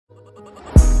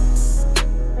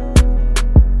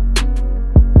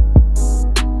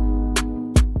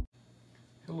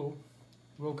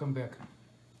welcome back.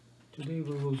 Today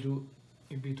we will do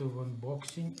a bit of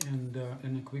unboxing and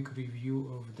a quick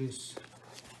review of this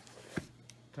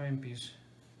timepiece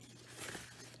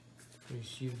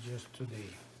received just today.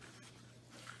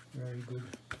 Very good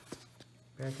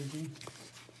packaging,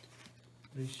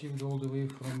 received all the way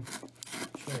from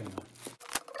China.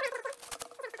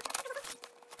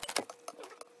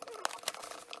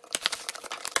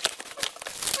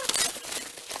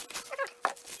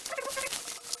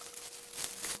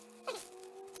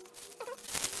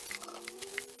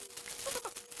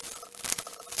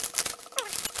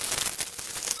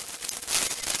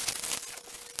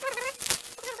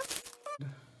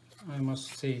 I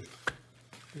must say,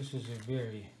 this is a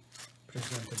very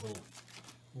presentable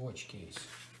watch case.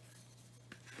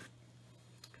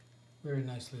 Very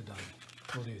nicely done.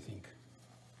 What do you think?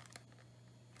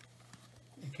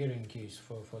 A carrying case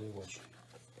for the watch.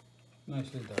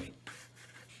 Nicely done.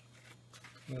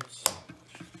 Let's see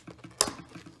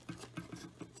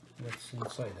what's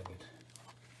inside of it.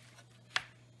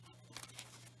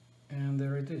 And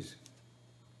there it is.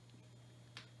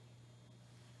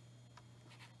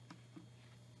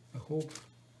 I hope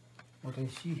what I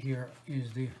see here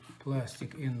is the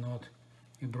plastic and not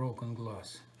a broken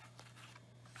glass.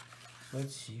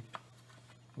 Let's see.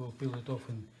 We'll peel it off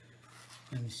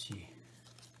and see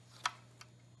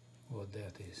what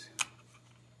that is.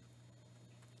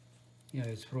 Yeah,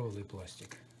 it's probably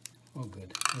plastic. Oh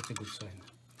good, that's a good sign.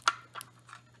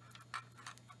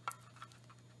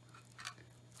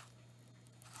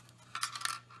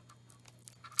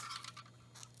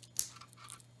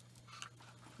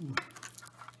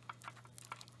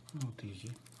 Not easy.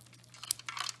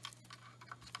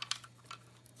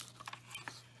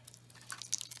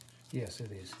 Yes,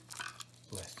 it is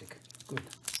plastic. Good.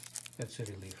 That's a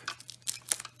relief.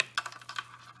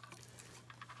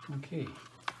 Okay,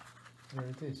 there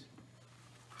it is.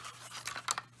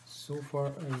 So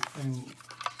far,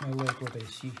 I like what I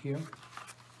see here.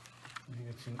 I think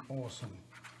it's an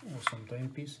awesome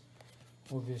timepiece.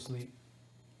 Obviously,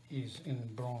 is in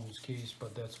bronze case,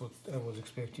 but that's what I was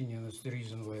expecting, and that's the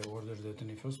reason why I ordered it in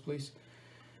the first place.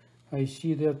 I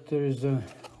see that there is a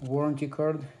warranty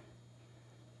card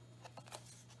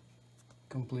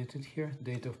completed here,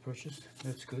 date of purchase,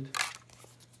 that's good,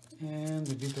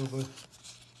 and a bit of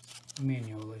a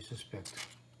manual, I suspect,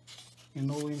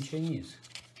 and all in Chinese.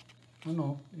 Oh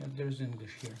no, yeah, there's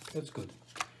English here, that's good.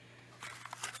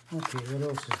 Okay, what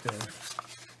else is there?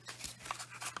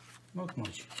 Not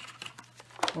much.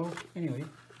 Well, anyway,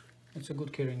 it's a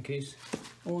good carrying case.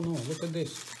 Oh no, look at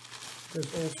this.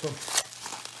 There's also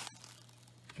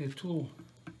a tool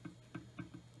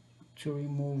to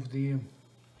remove the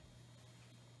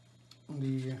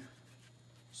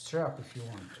strap if you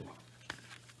want to.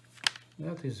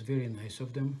 That is very nice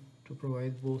of them to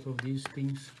provide both of these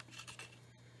things.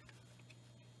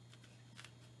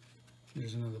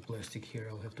 There's another plastic here,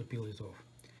 I'll have to peel it off.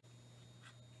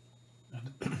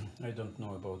 I don't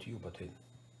know about you, but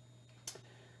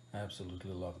I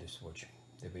absolutely love this watch,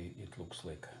 the way it looks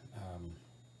like.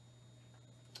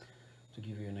 To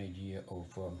give you an idea of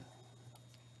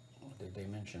the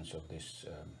dimensions of this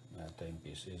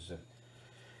timepiece, is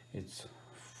it's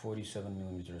 47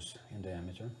 millimeters in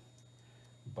diameter,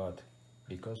 but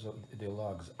because of the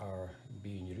lugs are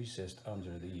being recessed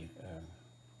under the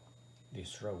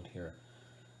shroud here,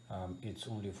 it's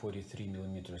only 43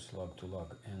 millimeters lug to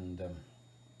lug, and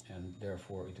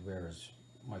therefore it wears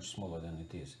much smaller than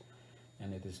it is,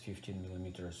 and it is 15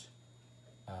 millimeters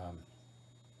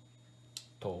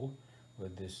tall,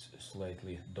 with this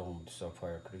slightly domed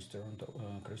sapphire crystal on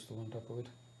top of it.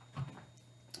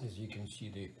 As you can see,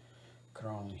 the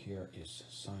crown here is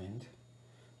signed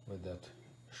with that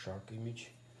shark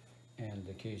image, and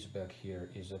the case back here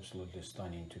is absolutely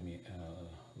stunning to me,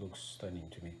 looks stunning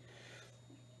to me.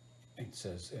 It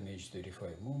says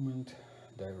NH35 movement,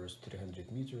 diverse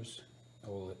 300 meters,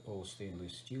 all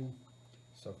stainless steel,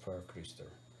 sapphire crystal,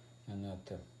 and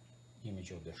that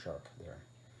image of the shark there.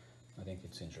 I think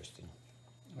it's interesting.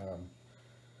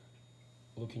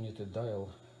 Looking at the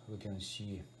dial, we can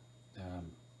see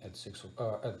at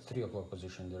 3 o'clock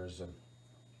position there's a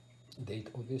date,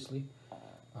 obviously.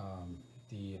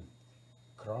 The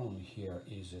crown here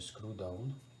is a screw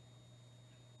down.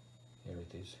 Here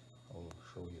it is, I'll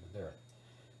show you there,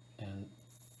 and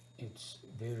it's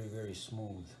very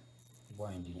smooth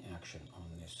winding action on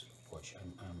this watch.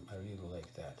 I really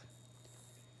like that.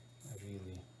 I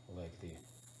really like the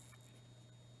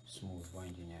smooth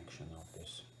winding action of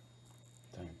this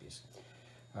timepiece.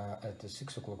 At the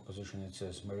 6 o'clock position it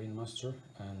says Marine Master,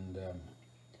 and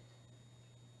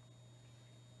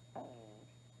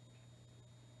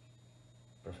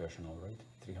professional, right?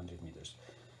 300 meters.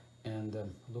 And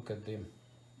look at the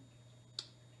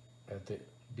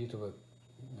bit of a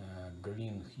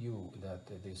green hue that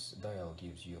this dial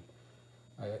gives you.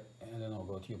 I don't know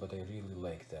about you, but I really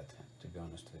like that, to be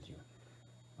honest with you.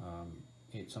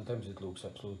 Sometimes it looks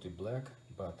absolutely black,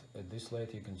 but at this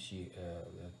light you can see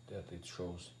that it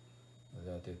shows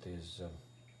that it is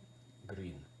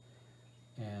green.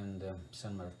 And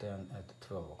Saint Martin at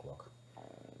 12 o'clock.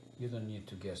 You don't need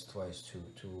to guess twice to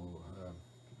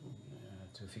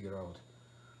figure out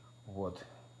what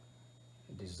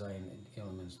design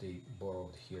elements they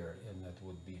borrowed here, and that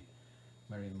would be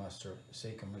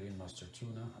Seiko Marine Master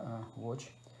Tuna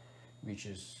watch, which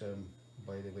is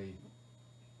by the way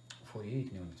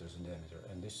 48 millimeters in diameter,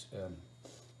 and this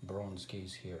bronze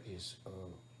case here is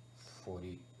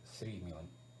 43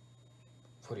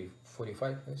 millimeters.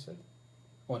 45 I said?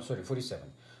 Oh, sorry,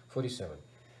 47.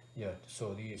 Yeah,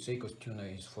 so the Seiko Tuna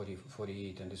is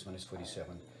 48 and this one is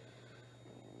 47.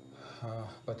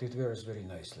 But it wears very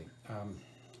nicely.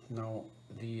 Now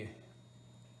the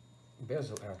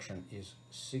bezel action is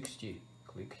 60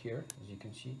 click here, as you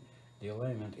can see. The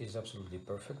alignment is absolutely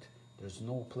perfect. There's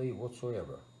no play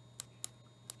whatsoever.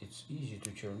 It's easy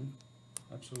to turn,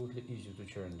 absolutely easy to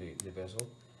turn the bezel.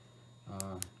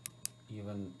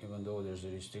 Even though there's a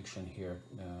restriction here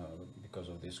because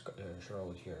of this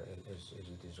shroud here, as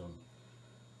it is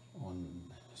on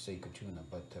Seiko Tuna,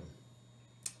 but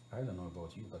I don't know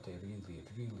about you, but I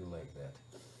really like that.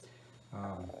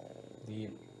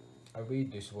 I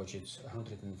weighed this watch, it's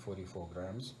 144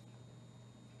 grams,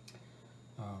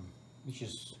 which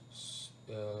is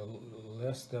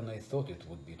less than I thought it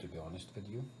would be, to be honest with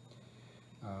you.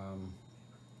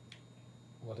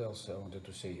 What else I wanted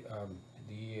to say?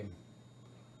 The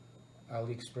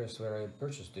AliExpress, where I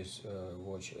purchased this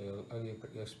watch,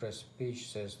 AliExpress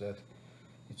page says that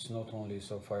it's not only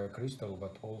sapphire crystal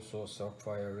but also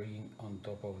sapphire ring on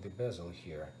top of the bezel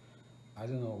here. I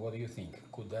don't know, what do you think?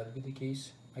 Could that be the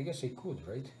case? I guess it could,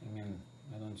 right? I mean,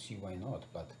 I don't see why not,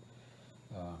 but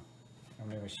I've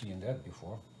never seen that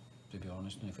before, to be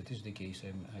honest. And if it is the case,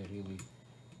 I really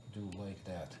do like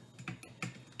that.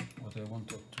 What I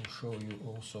wanted to show you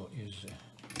also is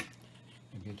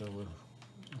a bit of a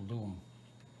lume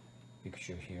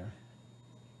picture here.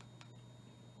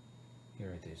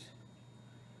 Here it is.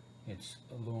 It's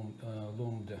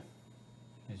loomed,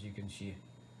 as you can see,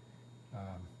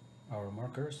 our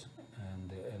markers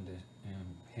and the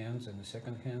hands and the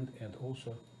second hand, and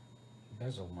also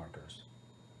bezel markers.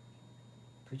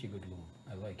 Pretty good loom.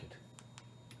 I like it.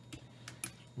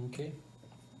 Okay,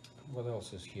 what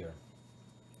else is here?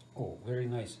 Oh, very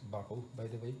nice buckle, by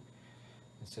the way.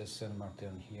 It says Saint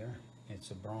Martin here.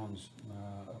 It's a bronze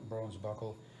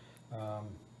buckle.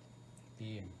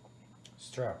 The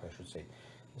strap, I should say.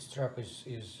 The strap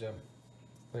is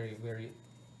very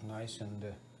nice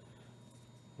and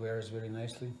wears very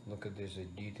nicely. Look at this, a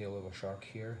detail of a shark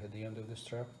here at the end of the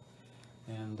strap.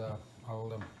 And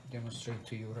I'll demonstrate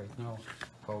to you right now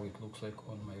how it looks like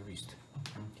on my wrist.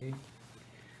 Okay.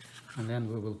 And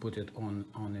then we will put it on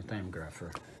a time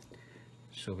grapher,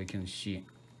 so we can see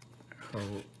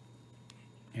how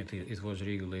it was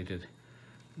regulated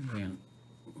when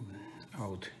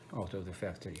out of the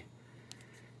factory.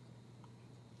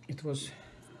 It was,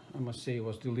 I must say, it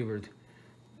was delivered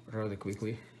rather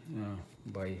quickly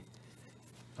by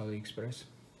AliExpress.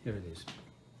 Here it is.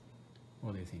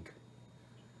 What do you think?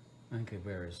 I think it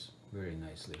wears very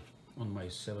nicely on my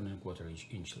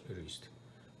 7¼ inch wrist.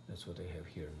 That's what I have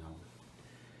here now.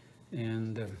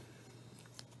 And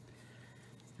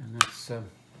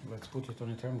let's put it on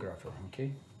a time grapher,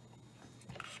 okay?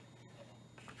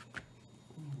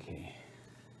 Okay.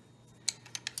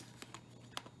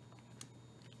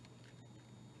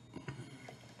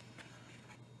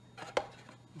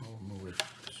 I'll move it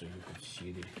so you can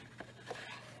see the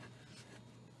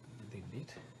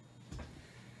bit.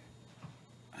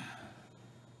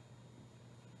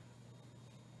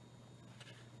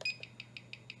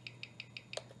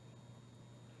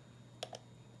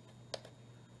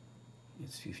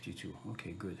 It's 52.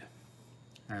 Okay, good.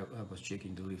 I was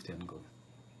checking the lift angle.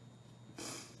 I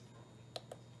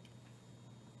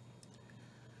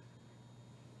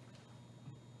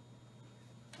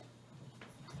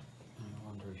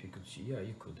wonder if you could see. Yeah,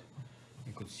 you could.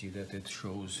 You could see that it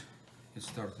shows. It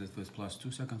started with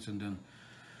 +2 seconds and then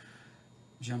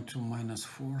jumped to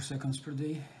 -4 seconds per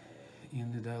day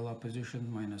in the dial-up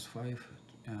position, -5.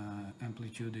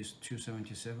 Amplitude is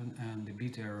 277 and the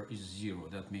beat error is 0.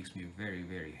 That makes me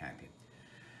very happy.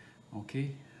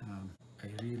 Okay, I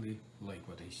really like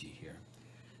what I see here,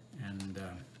 and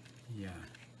yeah,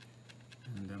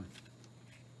 and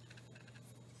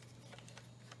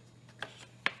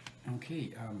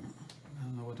Okay, I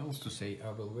don't know what else to say.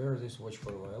 I will wear this watch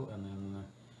for a while, and then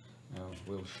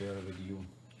we'll share with you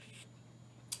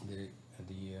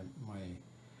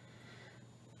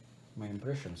my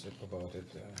impressions about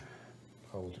it,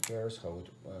 how it wears, how it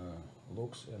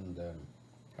looks, and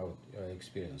how I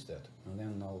experienced that. And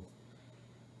then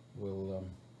we'll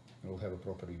have a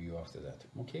proper review after that.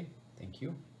 Okay, thank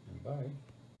you, and bye.